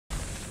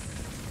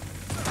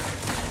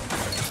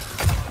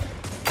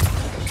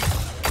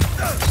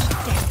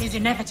is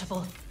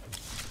inevitable.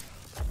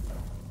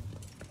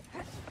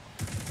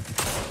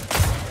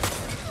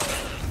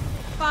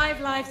 Five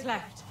lives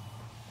left.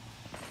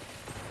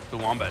 The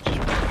wombat just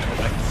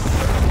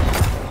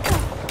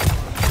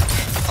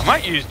I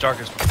might use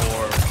darkest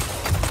before.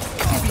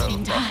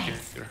 Everything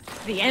dies.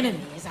 The enemy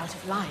is out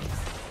of lives.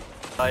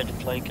 Behind the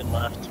plank and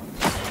left.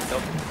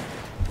 Nope.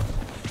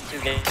 Two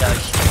guys.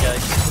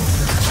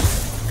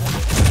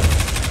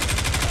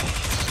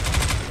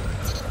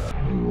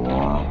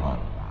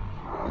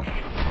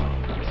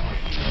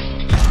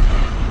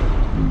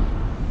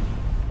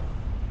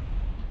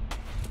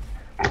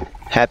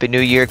 Happy New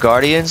Year,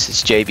 Guardians.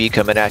 It's JB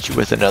coming at you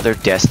with another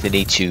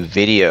Destiny 2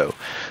 video.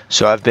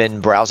 So I've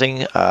been browsing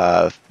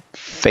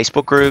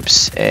Facebook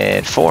groups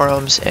and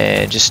forums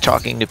and just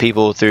talking to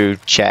people through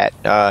chat,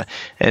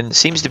 and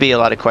seems to be a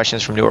lot of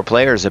questions from newer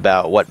players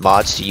about what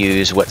mods to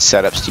use, what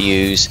setups to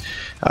use.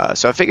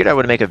 So I figured I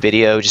would make a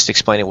video just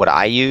explaining what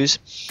I use,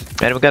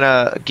 and I'm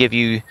gonna give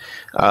you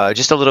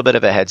just a little bit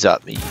of a heads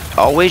up.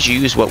 Always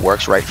use what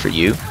works right for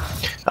you.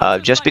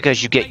 Just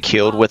because you get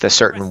killed with a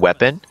certain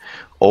weapon,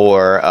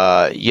 or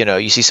you know,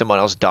 you see someone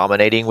else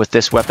dominating with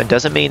this weapon,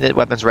 doesn't mean that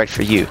weapon's right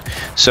for you.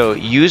 So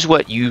use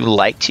what you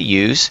like to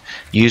use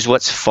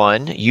what's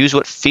fun, use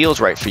what feels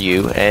right for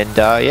you, and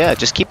yeah,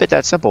 just keep it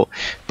that simple.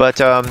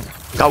 But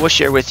I will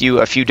share with you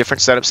a few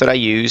different setups that I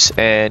use,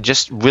 and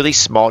just really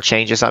small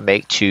changes I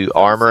make to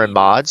armor and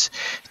mods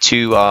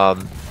to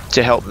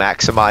help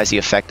maximize the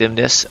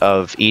effectiveness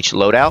of each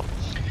loadout.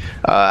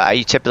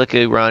 I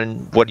typically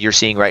run what you're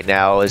seeing right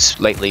now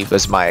lately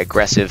was my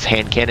aggressive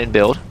hand cannon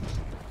build.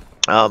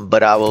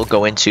 But I will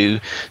go into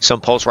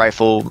some pulse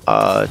rifle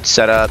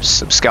setups,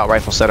 some scout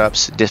rifle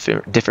setups,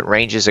 different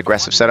ranges,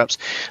 aggressive setups.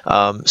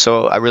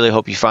 So I really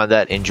hope you find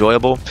that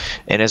enjoyable.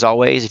 And as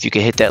always, if you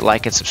could hit that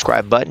like and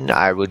subscribe button,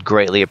 I would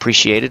greatly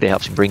appreciate it. It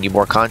helps me bring you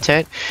more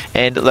content.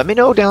 And let me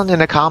know down in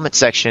the comment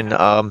section,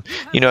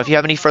 you know, if you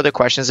have any further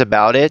questions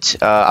about it.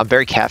 I'm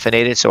very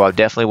caffeinated, so I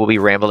definitely will be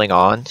rambling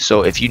on.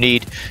 So if you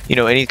need, you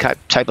know, any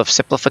type of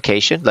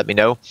simplification, let me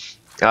know.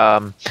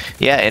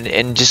 Yeah,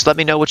 and just let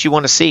me know what you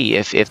want to see.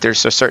 If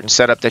there's a certain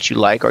setup that you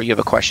like, or you have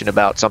a question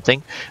about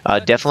something,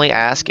 definitely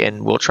ask,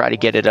 and we'll try to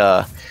get it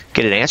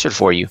answered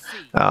for you.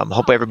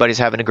 Hope everybody's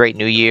having a great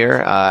new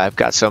year. I've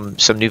got some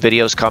new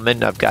videos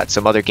coming. I've got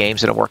some other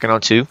games that I'm working on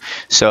too.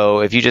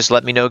 So if you just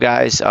let me know,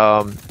 guys,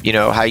 you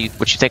know,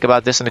 what you think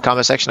about this in the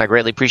comment section, I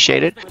greatly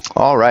appreciate it.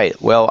 All right,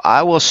 well,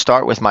 I will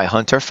start with my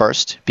hunter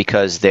first,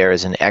 because there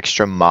is an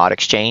extra mod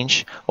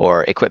exchange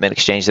or equipment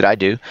exchange that I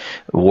do.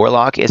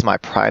 Warlock is my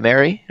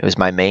primary. It was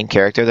my main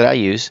character that I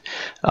use,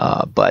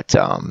 but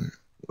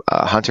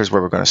hunter's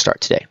where we're going to start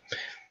today.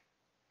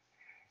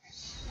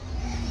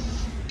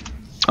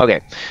 Okay,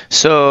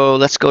 so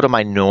let's go to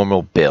my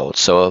normal build.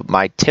 So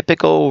my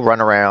typical run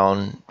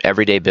around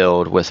everyday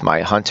build with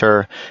my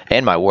hunter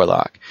and my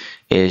warlock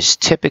is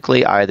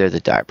typically either the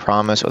Dire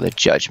Promise or the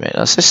Judgment.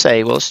 Let's just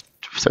say, well, let's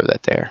throw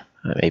that there.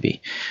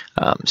 Maybe.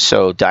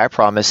 So Dire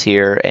Promise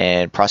here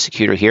and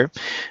Prosecutor here.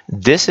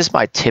 This is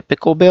my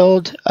typical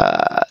build.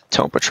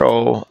 Tone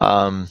Patrol.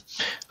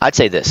 I'd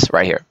say this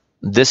right here.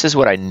 This is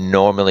what I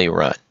normally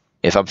run.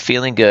 If I'm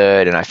feeling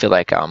good and I feel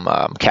like I'm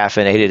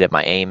caffeinated and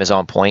my aim is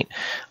on point,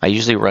 I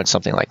usually run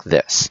something like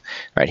this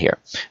right here.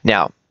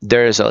 Now,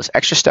 there's an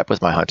extra step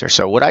with my hunter.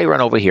 So what I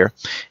run over here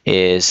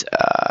is,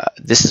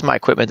 this is my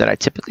equipment that I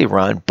typically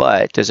run,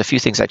 but there's a few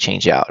things I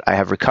change out. I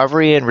have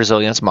recovery and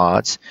resilience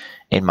mods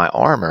in my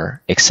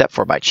armor, except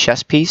for my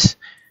chest piece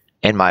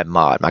and my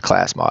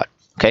class mod.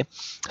 Okay,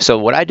 so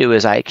what I do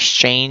is I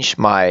exchange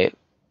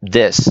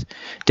this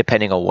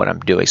depending on what I'm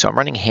doing. So I'm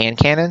running hand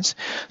cannons,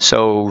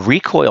 so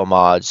recoil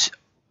mods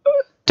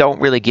don't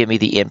really give me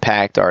the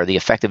impact or the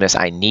effectiveness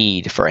I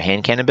need for a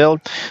hand cannon build,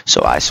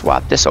 so I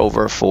swap this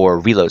over for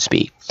reload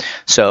speed.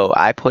 So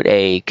I put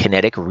a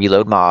kinetic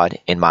reload mod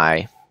in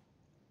my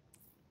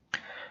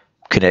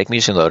kinetic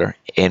munition loader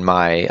in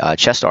my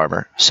chest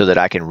armor, so that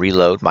I can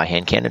reload my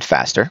hand cannon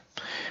faster.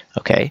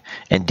 Okay,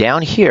 and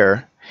down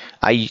here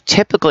I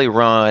typically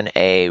run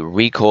a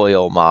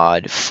recoil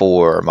mod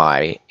for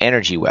my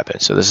energy weapon.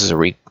 So this is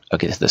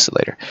okay, this is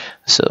later.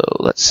 So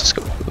let's just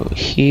go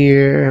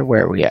here.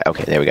 Where are we at?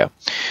 Okay, there we go.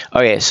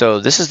 Okay,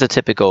 so this is the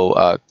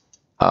typical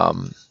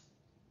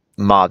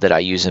mod that I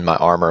use in my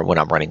armor when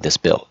I'm running this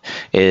build,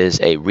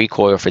 is a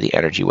recoil for the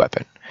energy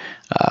weapon.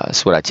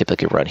 That's what I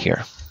typically run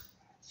here.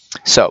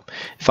 So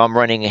if I'm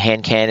running a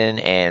hand cannon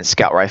and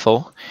scout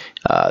rifle,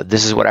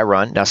 this is what I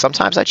run. Now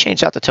sometimes I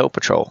change out the Tow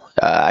Patrol.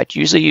 I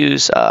usually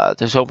use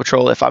the Tow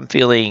Patrol if I'm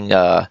feeling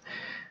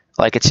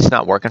like it's just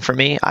not working for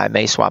me. I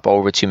may swap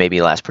over to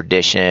maybe Last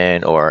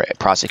Perdition or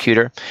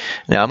Prosecutor.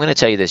 Now I'm going to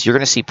tell you this, you're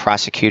going to see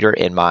Prosecutor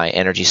in my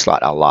energy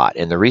slot a lot,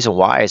 and the reason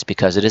why is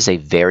because it is a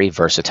very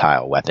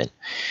versatile weapon.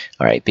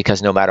 All right,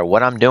 because no matter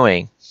what I'm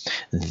doing,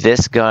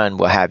 this gun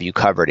will have you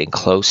covered in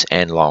close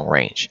and long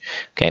range.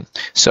 Okay,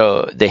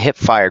 so the hip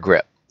fire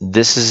grip.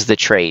 this is the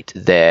trait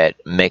that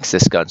makes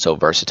this gun so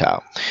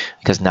versatile,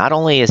 because not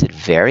only is it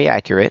very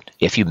accurate,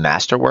 if you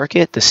masterwork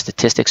it, the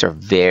statistics are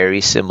very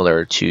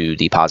similar to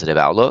the positive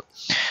outlook,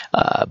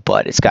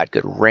 but it's got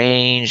good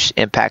range,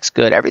 impact's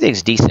good,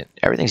 everything's decent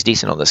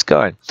on this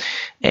gun.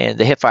 And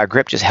the hipfire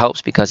grip just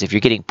helps, because if you're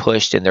getting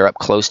pushed and they're up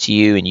close to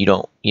you and you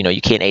don't,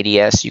 you can't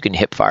ADS, you can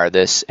hipfire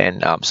this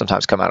and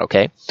sometimes come out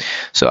okay.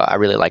 So I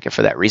really like it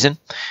for that reason.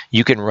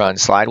 You can run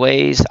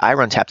slideways. I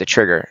run tap the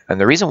trigger, and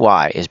the reason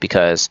why is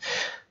because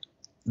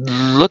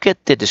look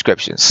at the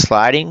description.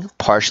 Sliding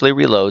partially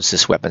reloads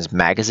this weapon's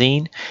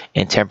magazine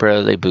and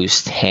temporarily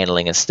boosts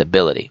handling and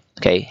stability.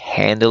 Okay,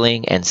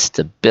 handling and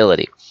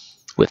stability.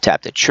 With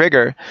tap the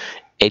trigger,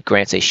 it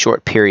grants a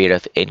short period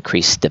of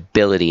increased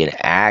stability and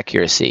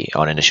accuracy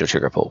on initial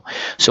trigger pull.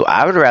 So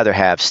I would rather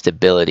have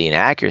stability and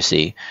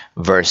accuracy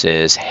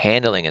versus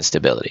handling and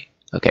stability.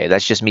 Okay,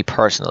 that's just me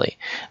personally.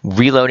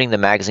 Reloading the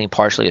magazine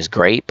partially is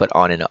great, but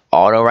on an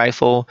auto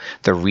rifle,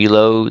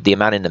 the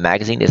amount in the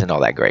magazine isn't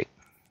all that great.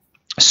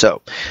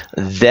 So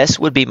this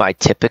would be my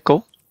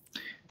typical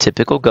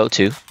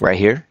go-to right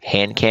here: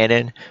 hand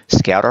cannon,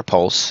 scout or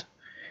pulse,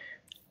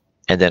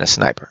 and then a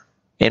sniper.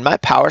 In my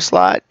power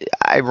slot,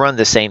 I run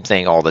the same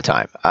thing all the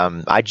time.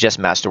 I just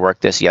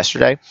masterworked this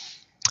yesterday,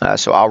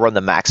 so I'll run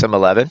the Maxim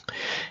 11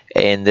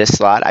 in this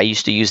slot. I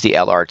used to use the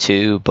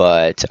LR2,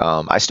 but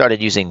I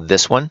started using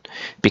this one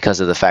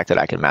because of the fact that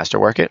I can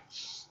masterwork it.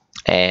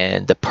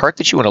 And the perk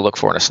that you want to look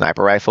for in a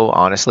sniper rifle,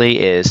 honestly,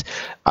 is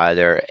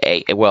either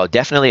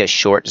definitely a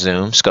short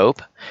zoom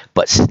scope,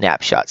 but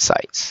snapshot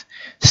sights.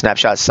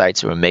 Snapshot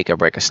sights will make or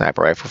break a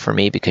sniper rifle for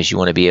me, because you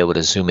want to be able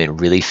to zoom in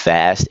really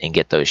fast and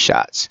get those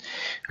shots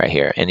right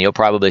here. And you'll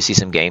probably see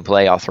some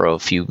gameplay. I'll throw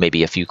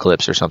maybe a few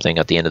clips or something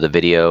at the end of the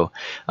video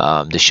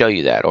to show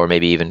you that, or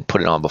maybe even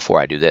put it on before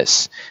I do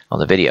this on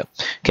the video.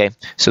 Okay,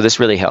 so this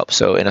really helps.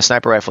 So in a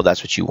sniper rifle,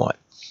 that's what you want.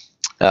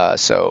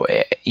 So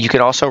you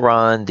can also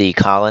run the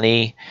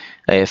Colony.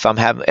 If I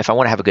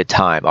want to have a good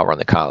time, I'll run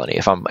the Colony.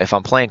 If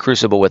I'm playing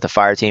Crucible with a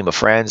fire team of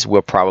friends,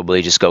 we'll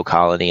probably just go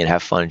Colony and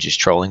have fun just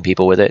trolling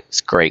people with it. It's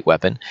a great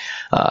weapon.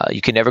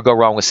 You can never go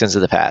wrong with Sins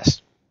of the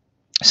Past.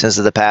 Sins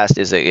of the Past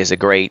is a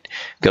great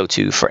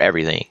go-to for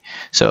everything.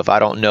 So if I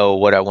don't know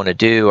what I want to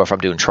do, or if I'm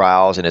doing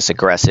trials and it's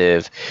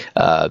aggressive,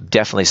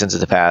 definitely Sins of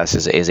the Past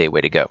is a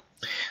way to go.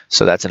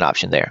 So that's an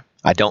option there.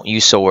 I don't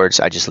use swords.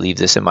 I just leave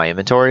this in my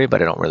inventory,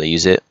 but I don't really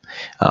use it.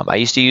 I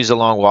used to use the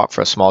Long Walk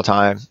for a small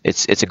time.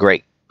 It's a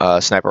great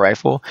sniper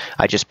rifle.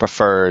 I just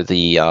prefer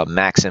the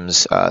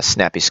Maxim's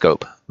snappy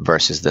scope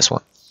versus this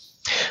one.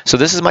 So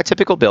this is my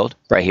typical build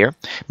right here.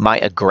 My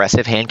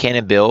aggressive hand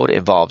cannon build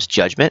involves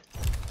Judgment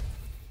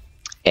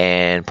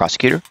and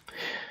Prosecutor.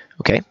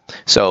 Okay,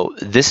 so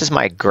this is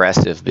my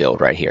aggressive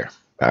build right here.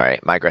 All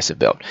right, my aggressive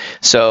build.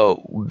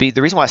 So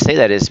the reason why I say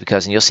that is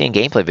because, and you'll see in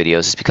gameplay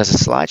videos, is because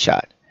it's slide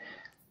shot.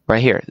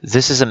 Right here,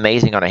 this is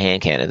amazing on a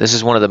hand cannon. This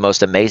is one of the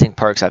most amazing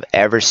perks I've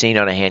ever seen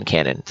on a hand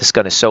cannon. This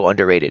gun is so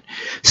underrated.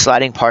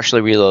 Sliding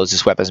partially reloads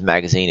this weapon's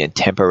magazine and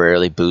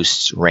temporarily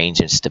boosts range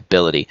and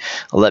stability.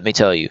 Let me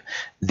tell you,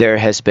 there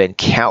has been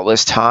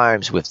countless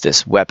times with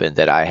this weapon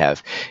that I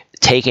have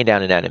taken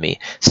down an enemy,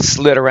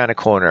 slid around a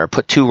corner,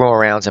 put 2 more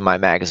rounds in my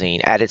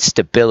magazine, added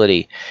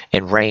stability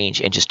and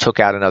range, and just took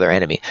out another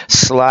enemy.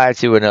 Slide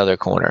through another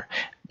corner,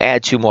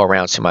 add 2 more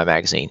rounds to my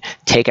magazine,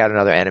 take out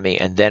another enemy,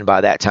 and then by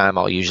that time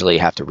I'll usually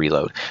have to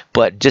reload.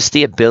 But just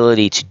the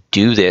ability to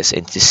do this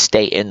and to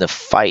stay in the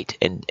fight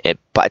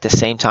but at the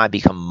same time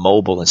become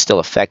mobile and still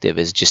effective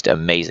is just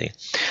amazing.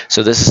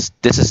 So this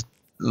is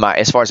my,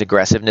 as far as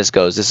aggressiveness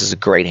goes, this is a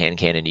great hand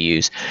cannon to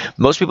use.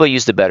 Most people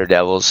use the Better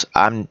Devils.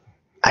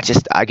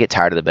 I get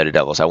tired of the Better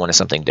Devils. I wanted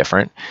something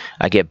different.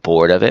 I get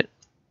bored of it.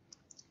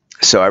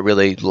 So I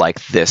really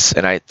like this,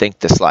 and I think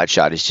the slide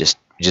shot is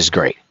just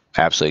great.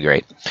 Absolutely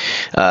great.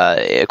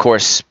 Of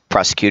course,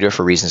 Prosecutor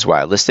for reasons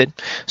why I listed.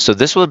 So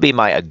this would be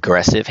my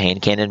aggressive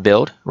hand cannon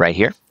build right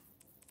here.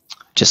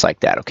 Just like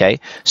that, okay?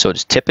 So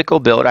it's typical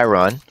build I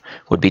run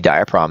would be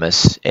Dire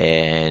Promise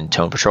and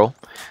Tone Patrol.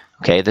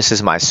 Okay, this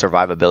is my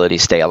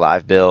survivability, stay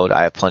alive build.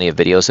 I have plenty of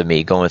videos of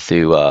me going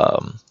through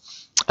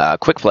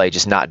quick play,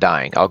 just not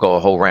dying. I'll go a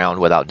whole round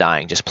without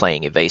dying, just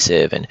playing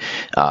evasive and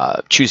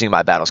choosing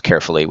my battles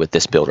carefully with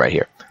this build right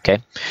here.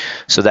 Okay,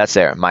 so that's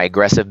there. My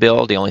aggressive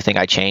build, the only thing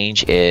I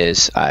change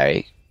is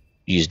I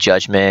use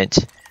Judgment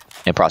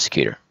and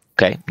Prosecutor.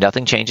 Okay,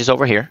 nothing changes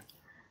over here.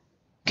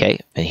 Okay,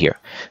 and here.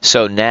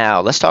 So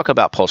now let's talk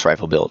about pulse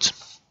rifle builds.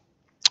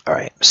 All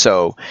right,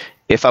 so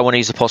if I want to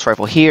use the pulse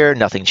rifle here,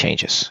 nothing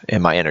changes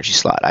in my energy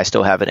slot. I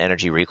still have an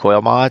energy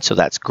recoil mod, so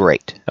that's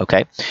great.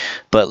 Okay,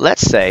 but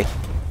let's say,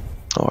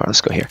 or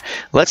let's go here.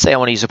 Let's say I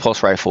want to use a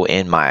pulse rifle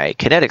in my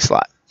kinetic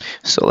slot.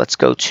 So let's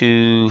go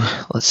to,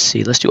 let's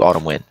do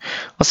Autumn Wind.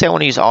 Let's say I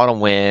want to use Autumn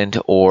Wind,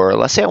 or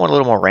let's say I want a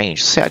little more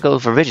range. Let's say I go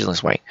for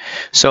Vigilance Wing.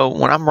 So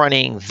when I'm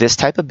running this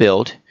type of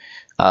build,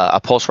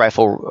 a pulse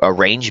rifle, a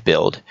range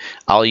build,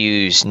 I'll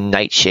use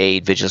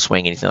Nightshade, Vigilance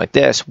Wing, anything like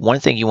this. One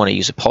thing you want to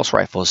use with pulse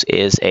rifles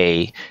is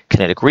a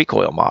kinetic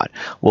recoil mod.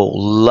 Well,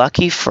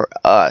 lucky for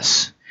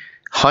us,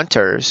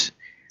 hunters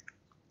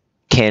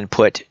can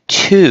put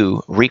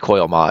 2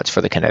 recoil mods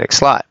for the kinetic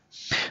slot.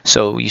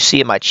 So you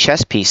see in my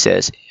chest piece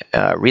says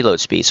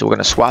reload speed, so we're going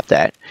to swap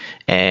that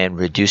and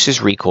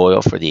reduces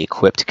recoil for the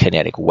equipped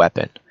kinetic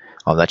weapon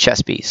on the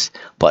chest piece.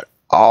 But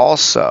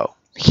also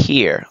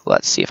here,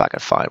 let's see if I can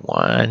find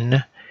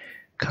one.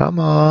 Come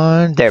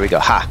on, there we go.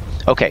 Ha!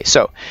 Okay,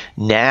 so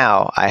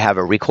now I have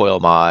a recoil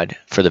mod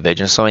for the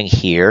vision slowing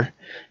here,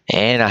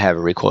 and I have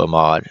a recoil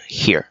mod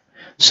here.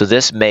 So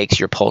this makes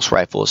your pulse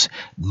rifles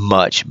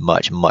much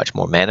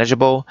more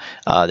manageable.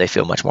 They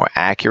feel much more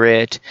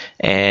accurate,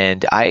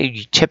 and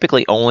I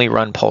typically only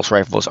run pulse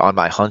rifles on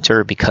my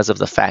hunter because of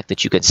the fact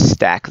that you can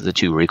stack the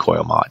 2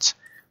 recoil mods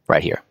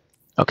right here.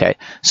 Okay,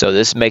 so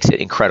this makes it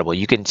incredible.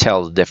 You can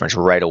tell the difference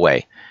right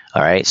away.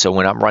 All right, so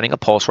when I'm running a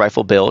pulse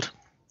rifle build,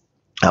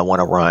 I want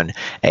to run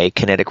a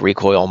kinetic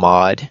recoil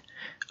mod,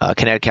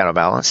 kinetic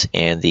counterbalance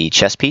in the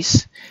chest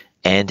piece,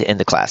 and in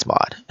the class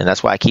mod. And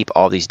that's why I keep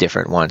all these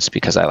different ones,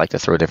 because I like to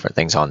throw different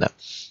things on them.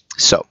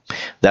 So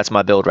that's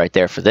my build right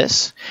there for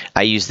this.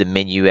 I use the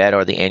minuet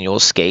or the annual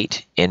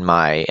skate in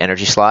my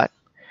energy slot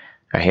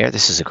right here.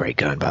 This is a great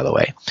gun, by the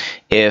way.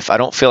 If I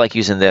don't feel like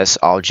using this,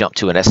 I'll jump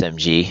to an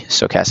SMG,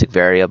 stochastic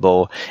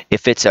variable.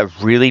 If it's a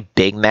really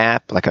big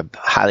map, like a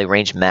highly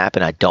ranged map,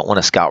 and I don't want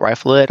to scout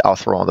rifle it, I'll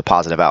throw on the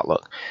positive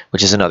outlook,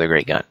 which is another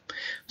great gun.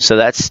 So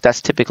that's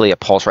typically a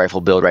pulse rifle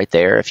build right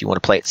there. If you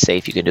want to play it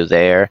safe, you can do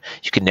there.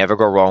 You can never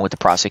go wrong with the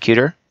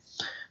prosecutor.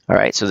 All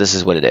right, so this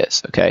is what it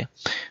is, okay?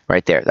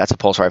 Right there, that's a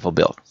pulse rifle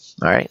build.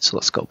 All right, so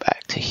let's go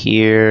back to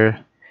here.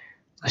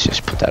 Let's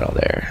just put that all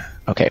there.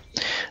 Okay,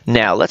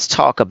 now let's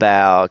talk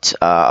about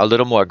a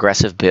little more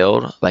aggressive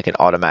build, like an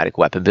automatic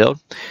weapon build.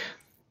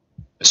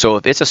 So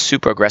if it's a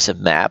super aggressive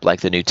map,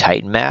 like the new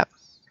Titan map,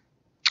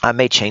 I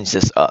may change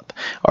this up,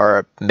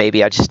 or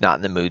maybe I'm just not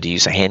in the mood to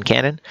use a hand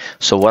cannon.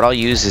 So what I'll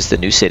use is the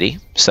new city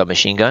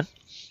submachine gun,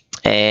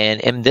 and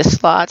in this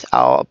slot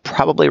I'll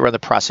probably run the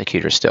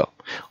prosecutor still,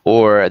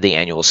 or the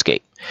annual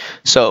skate.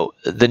 So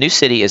the new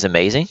city is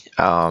amazing.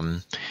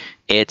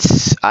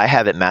 I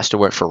have it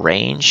masterwork for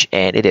range,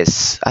 and it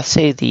is, I'd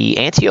say the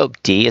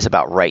anti-oak D is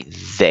about right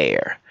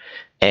there.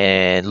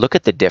 And look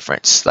at the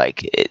difference.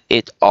 Like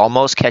it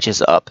almost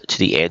catches up to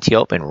the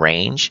anti-oak in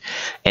range,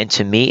 and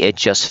to me it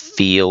just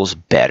feels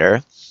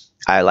better.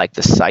 I like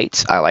the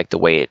sights. I like the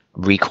way it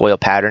recoil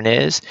pattern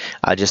is.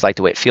 I just like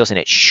the way it feels, and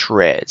it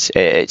shreds.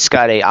 It's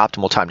got a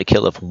optimal time to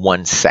kill of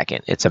 1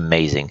 second. It's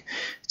amazing.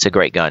 It's a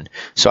great gun.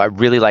 So I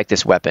really like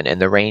this weapon,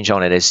 and the range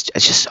on it is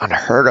just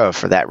unheard of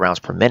for that rounds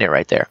per minute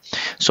right there.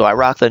 So I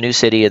rock the new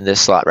city in this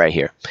slot right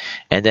here.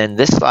 And then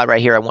this slot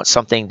right here, I want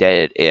something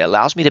that it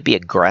allows me to be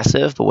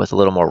aggressive, but with a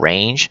little more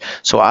range.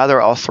 So either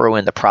I'll throw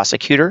in the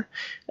prosecutor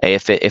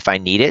if I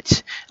need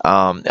it.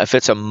 If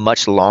it's a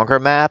much longer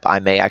map, I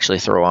may actually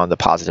throw on the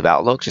positive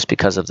outlook just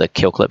because of the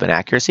kill clip and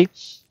accuracy.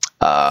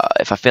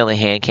 If I feel a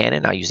hand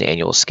cannon, I'll use the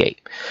annual skate.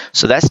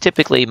 So that's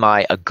typically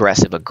my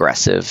aggressive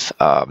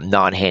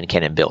non-hand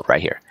cannon build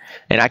right here.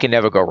 And I can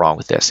never go wrong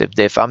with this.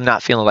 If I'm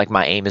not feeling like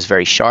my aim is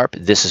very sharp,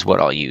 this is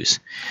what I'll use.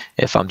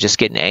 If I'm just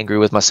getting angry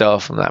with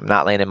myself and I'm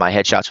not landing my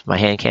headshots with my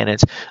hand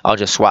cannons, I'll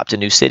just swap to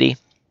new city,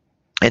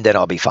 and then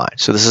I'll be fine.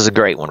 So this is a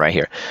great one right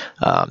here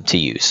to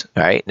use.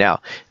 All right,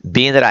 now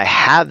being that I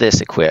have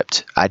this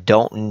equipped, I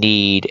don't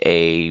need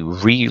a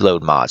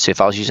reload mod. So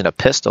if I was using a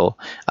pistol,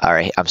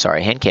 or I'm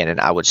sorry, a hand cannon,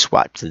 I would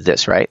swap to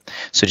this, right?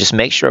 So just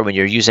make sure when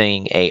you're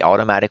using a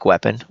automatic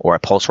weapon or a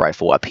pulse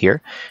rifle up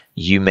here,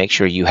 you make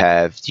sure you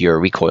have your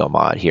recoil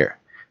mod here.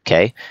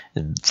 Okay,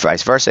 and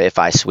vice versa. If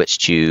I switch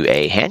to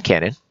a hand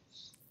cannon,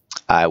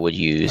 I would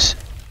use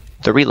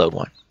the reload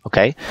one.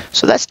 Okay,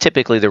 so that's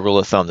typically the rule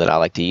of thumb that I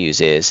like to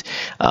use is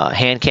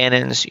hand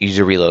cannons, use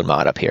a reload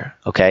mod up here.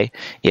 Okay,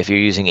 if you're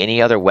using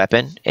any other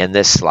weapon in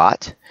this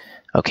slot,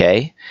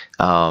 okay,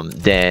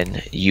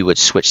 then you would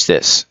switch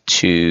this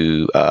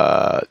to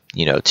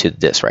to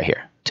this right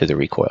here, to the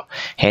recoil.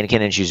 Hand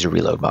cannons use a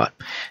reload mod.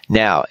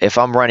 Now, if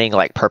I'm running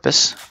like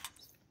purpose,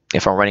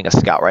 if I'm running a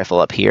scout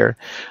rifle up here,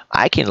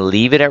 I can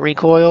leave it at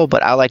recoil,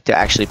 but I like to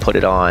actually put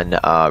it on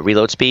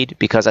reload speed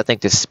because I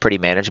think this is pretty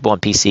manageable on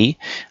PC.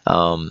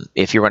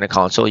 If you run a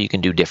console, you can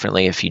do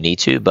differently if you need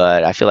to,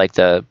 but I feel like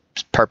the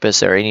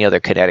purpose or any other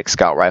kinetic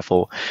scout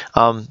rifle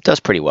does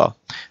pretty well.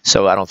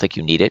 So I don't think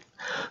you need it,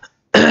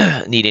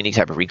 need any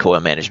type of recoil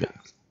management.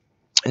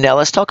 Now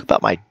let's talk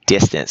about my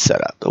distance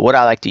setup, what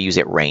I like to use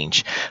at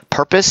range.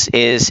 Purpose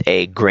is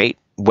a great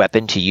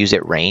weapon to use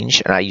at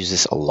range, and I use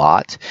this a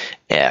lot.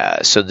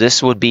 So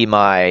this would be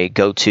my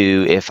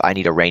go-to if I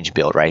need a range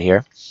build right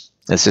here.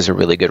 This is a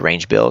really good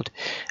range build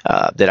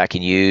that I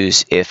can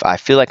use. If I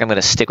feel like I'm going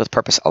to stick with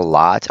purpose a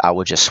lot, I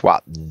would just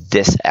swap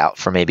this out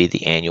for maybe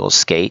the annual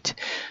skate.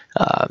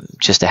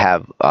 just to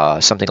have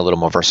something a little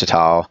more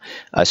versatile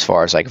as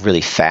far as like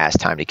really fast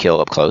time to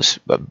kill up close.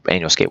 But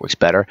annual skate works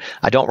better.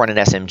 I don't run an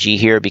SMG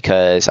here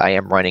because I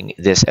am running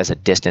this as a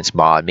distance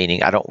mod,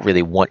 meaning I don't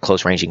really want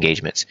close range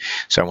engagements,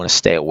 so I want to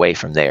stay away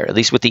from there. At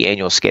least with the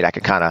annual skate, I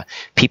can kind of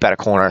peep out a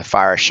corner,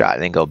 fire a shot,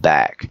 and then go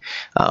back.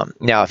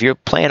 Now, if you're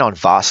playing on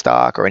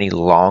Vostok or any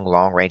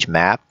long range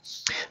map,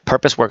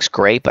 Purpose works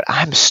great, but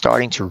I'm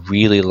starting to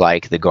really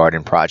like the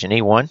Garden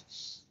Progeny one.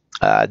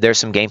 There's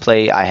some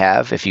gameplay I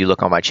have, if you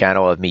look on my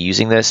channel, of me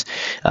using this.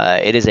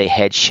 It is a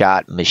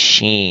headshot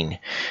machine.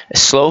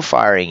 Slow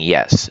firing,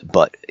 yes,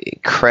 but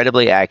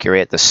incredibly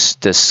accurate. The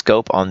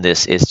scope on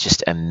this is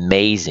just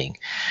amazing,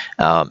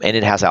 and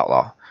it has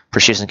Outlaw.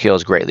 Precision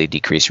kills greatly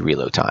decrease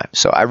reload time.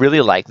 So I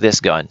really like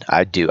this gun.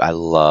 I do. I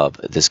love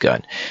this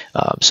gun.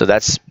 So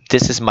this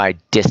is my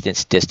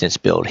distance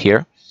build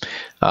here.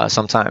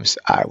 Sometimes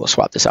I will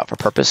swap this out for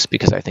Purpose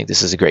because I think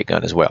this is a great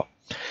gun as well.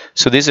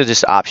 So these are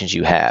just options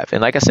you have.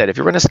 And like I said, if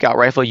you're running a scout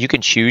rifle, you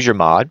can choose your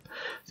mod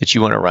that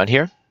you want to run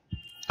here.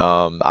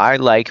 I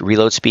like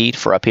reload speed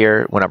for up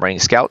here when I'm running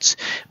scouts,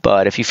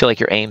 but if you feel like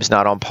your aim's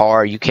not on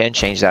par, you can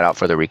change that out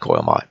for the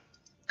recoil mod.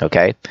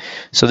 Okay,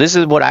 so this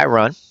is what I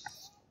run.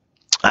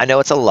 I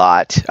know it's a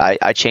lot.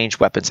 I change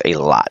weapons a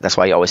lot. That's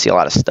why you always see a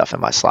lot of stuff in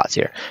my slots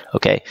here.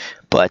 Okay,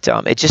 but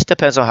it just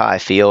depends on how I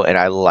feel, and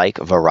I like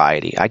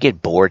variety. I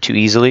get bored too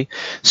easily,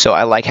 so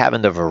I like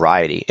having the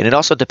variety. And it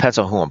also depends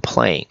on who I'm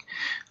playing,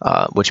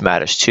 which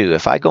matters too.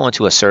 If I go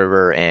into a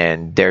server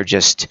and they're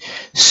just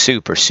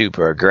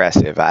super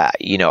aggressive,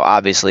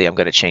 obviously I'm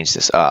going to change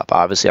this up.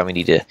 Obviously I'm going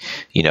to need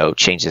to,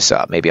 change this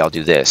up. Maybe I'll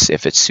do this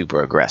if it's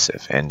super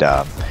aggressive, and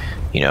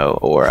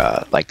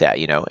or like that,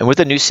 And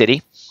with a new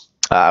city,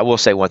 I will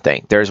say one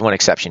thing. There's one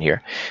exception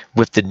here.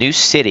 With the new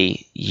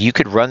city, you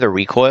could run the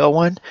recoil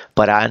one,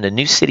 but on the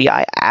new city,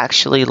 I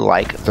actually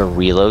like the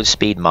reload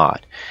speed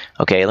mod.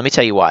 Okay, let me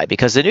tell you why.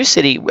 Because the new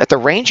city, at the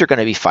range you're going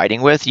to be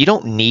fighting with, you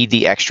don't need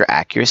the extra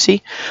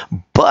accuracy,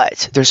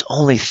 but there's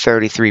only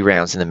 33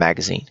 rounds in the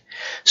magazine.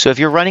 So if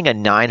you're running a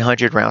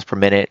 900 rounds per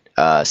minute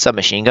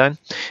submachine gun,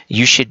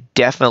 you should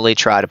definitely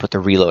try to put the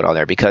reload on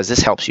there, because this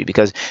helps you.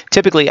 Because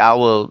typically I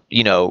will,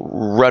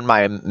 run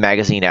my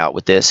magazine out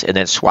with this and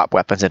then swap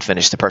weapons and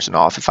finish the person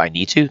off if I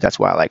need to. That's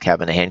why I like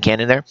having a hand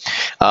cannon there.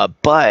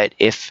 But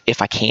if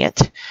I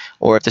can't,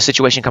 or if the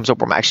situation comes up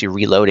where I'm actually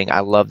reloading,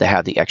 I love to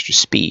have the extra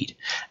speed.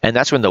 And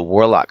that's when the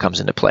Warlock comes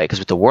into play. Because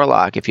with the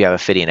Warlock, if you have a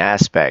fitting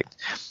aspect,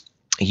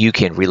 you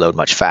can reload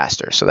much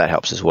faster, so that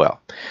helps as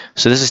well.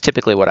 So this is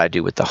typically what I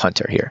do with the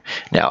Hunter here.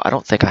 Now, I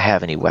don't think I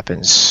have any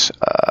weapons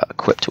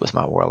equipped with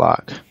my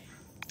Warlock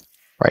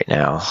right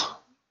now.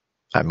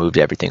 I moved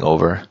everything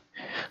over.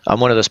 I'm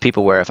one of those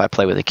people where if I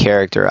play with a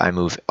character, I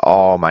move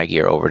all my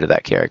gear over to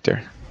that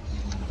character.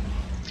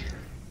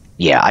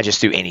 Yeah, I just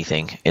threw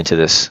anything into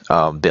this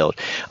build.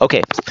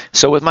 Okay,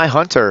 so with my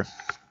Hunter,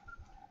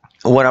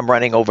 when I'm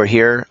running over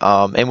here,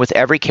 and with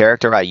every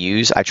character I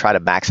use, I try to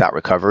max out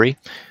recovery.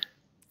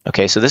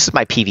 Okay, so this is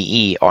my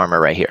PvE armor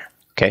right here.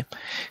 Okay,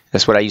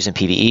 that's what I use in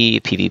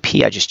PvE.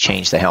 PvP, I just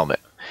changed the helmet.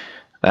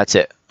 That's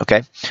it.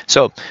 Okay,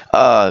 so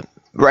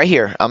right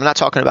here, I'm not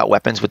talking about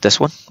weapons with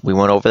this one. We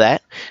went over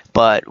that.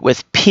 But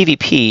with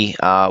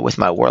PvP, with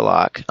my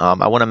Warlock,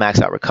 I want to max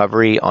out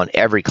recovery on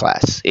every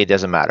class. It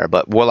doesn't matter.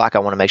 But Warlock, I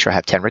want to make sure I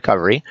have 10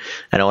 recovery,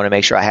 and I want to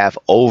make sure I have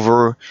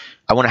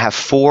I want to have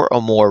 4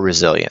 or more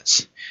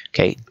resilience.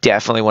 Okay,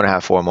 definitely want to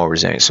have 4 or more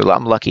resilience. So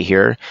I'm lucky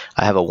here.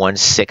 I have a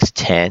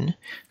 1.610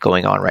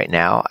 going on right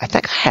now. I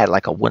think I had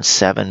like a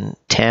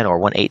 1.710 or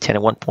 1.810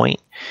 at one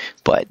point,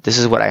 but this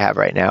is what I have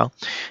right now.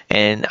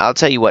 And I'll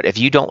tell you what, if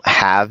you don't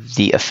have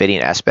the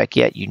Ophidian aspect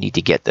yet, you need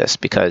to get this,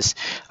 because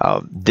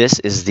this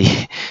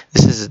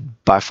is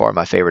by far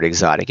my favorite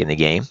exotic in the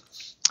game.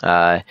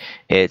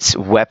 It's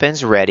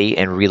weapons ready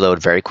and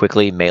reload very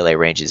quickly. Melee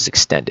range is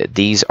extended.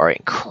 These are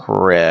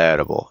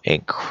incredible,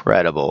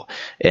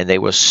 and they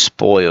will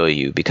spoil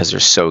you because they're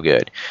so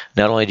good.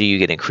 Not only do you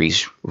get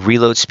increased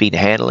reload speed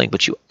and handling,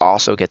 but you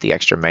also get the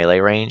extra melee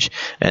range,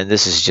 and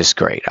this is just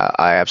great.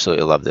 I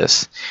absolutely love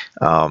this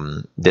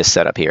this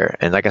setup here.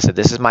 And like I said,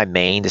 this is my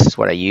main. This is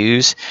what I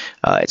use.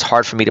 It's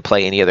hard for me to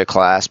play any other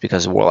class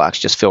because Warlocks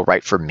just feel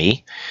right for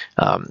me.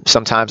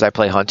 Sometimes I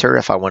play Hunter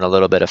if I want a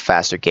little bit of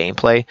faster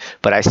gameplay,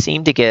 but I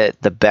seem to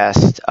get the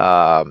best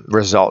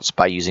results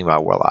by using my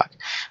Warlock.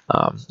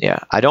 Yeah,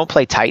 I don't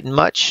play Titan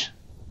much.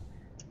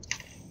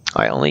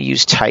 I only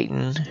use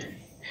Titan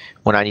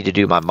when I need to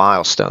do my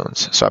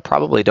milestones. So I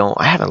probably don't.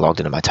 I haven't logged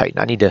into my Titan.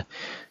 I need to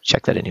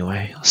check that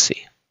anyway. Let's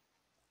see.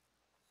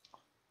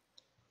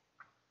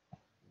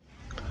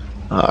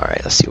 All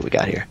right, let's see what we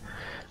got here.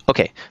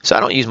 Okay, so I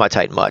don't use my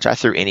Titan much. I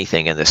threw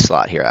anything in this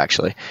slot here,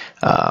 actually.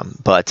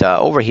 But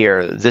over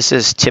here, this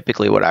is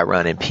typically what I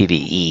run in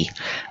PvE.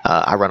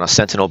 I run a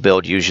Sentinel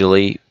build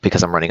usually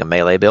because I'm running a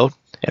melee build,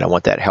 and I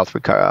want that health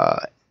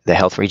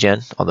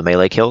regen on the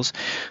melee kills.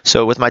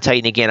 So with my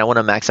Titan, again, I want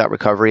to max out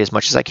recovery as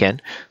much as I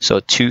can.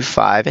 So 2,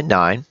 5, and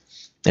 9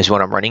 is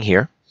what I'm running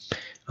here.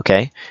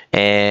 Okay,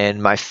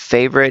 and my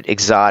favorite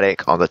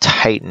exotic on the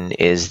Titan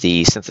is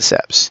the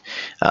Syntheseps.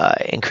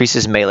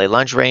 Increases melee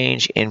lunge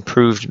range,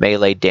 improved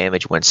melee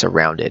damage when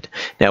surrounded.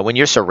 Now, when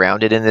you're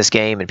surrounded in this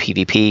game in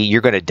PvP,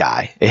 you're going to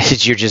die.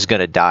 You're just going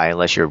to die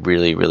unless you're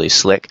really, really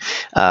slick.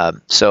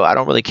 So I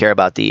don't really care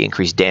about the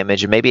increased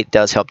damage. Maybe it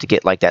does help to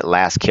get like that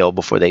last kill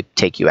before they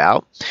take you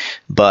out,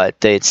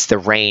 but it's the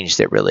range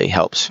that really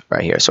helps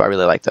right here. So I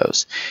really like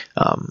those.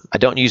 I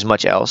don't use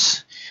much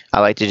else. I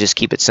like to just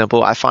keep it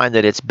simple. I find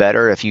that it's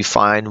better if you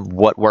find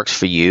what works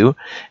for you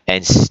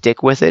and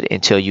stick with it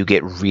until you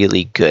get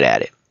really good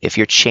at it. If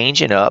you're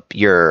changing up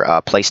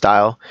your play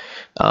style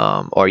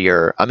or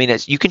your, I mean,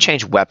 you can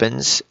change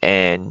weapons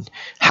and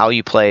how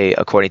you play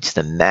according to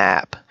the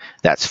map,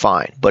 that's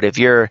fine. But if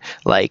you're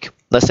like,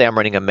 let's say I'm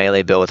running a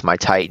melee build with my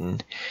Titan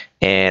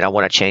and I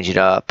want to change it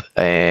up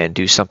and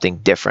do something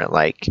different,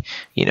 like,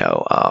 you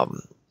know,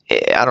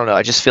 I don't know.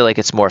 I just feel like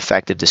it's more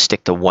effective to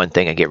stick to one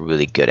thing and get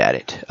really good at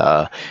it.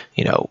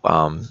 You know,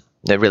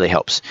 that really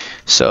helps.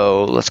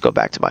 So let's go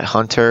back to my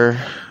hunter.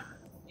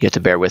 You have to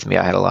bear with me.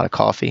 I had a lot of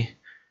coffee.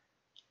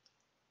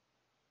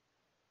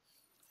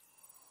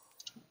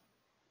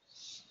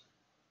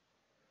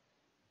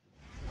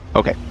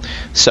 Okay,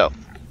 so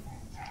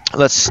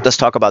let's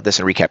talk about this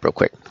and recap real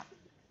quick.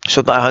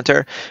 So my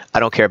hunter, I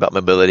don't care about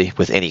mobility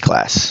with any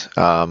class.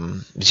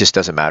 It just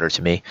doesn't matter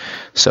to me.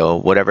 So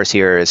whatever's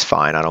here is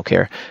fine. I don't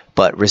care.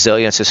 But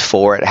resilience is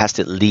 4. It has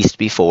to at least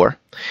be 4.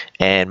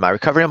 And my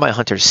recovery on my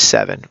hunter is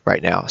 7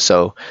 right now.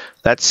 So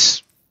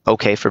that's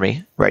okay for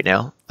me right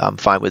now. I'm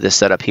fine with this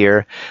setup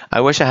here. I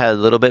wish I had a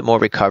little bit more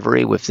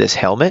recovery with this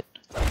helmet.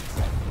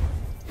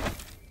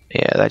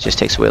 Yeah, that just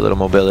takes away a little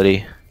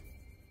mobility.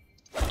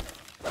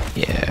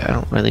 Yeah, I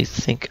don't really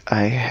think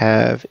I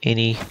have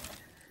any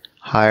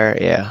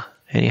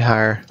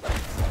higher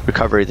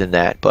recovery than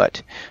that,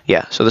 but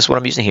yeah, so this is what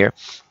I'm using here.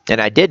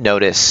 And I did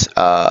notice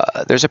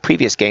there's a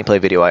previous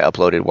gameplay video I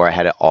uploaded where I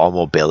had an all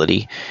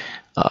mobility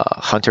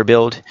hunter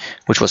build,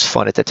 which was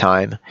fun at the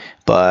time,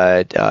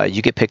 but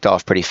you get picked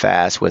off pretty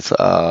fast with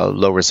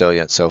low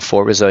resilience. So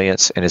 4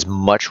 resilience and as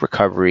much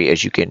recovery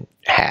as you can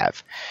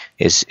have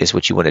is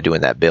what you want to do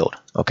in that build.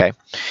 Okay,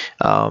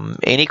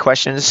 any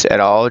questions at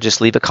all,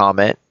 just leave a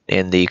comment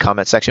in the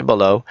comment section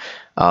below.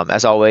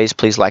 As always,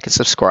 please like and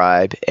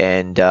subscribe.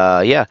 And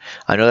yeah,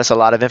 I know that's a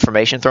lot of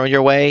information thrown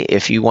your way.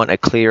 If you want a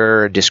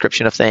clearer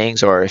description of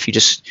things, or if you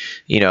just,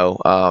 you know,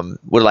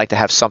 would like to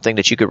have something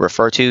that you could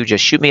refer to,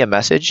 just shoot me a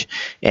message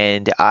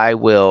and I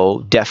will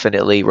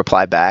definitely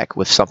reply back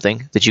with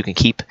something that you can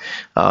keep.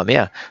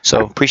 Yeah,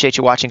 so appreciate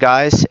you watching,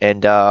 guys,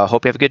 and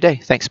hope you have a good day.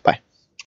 Thanks. Bye.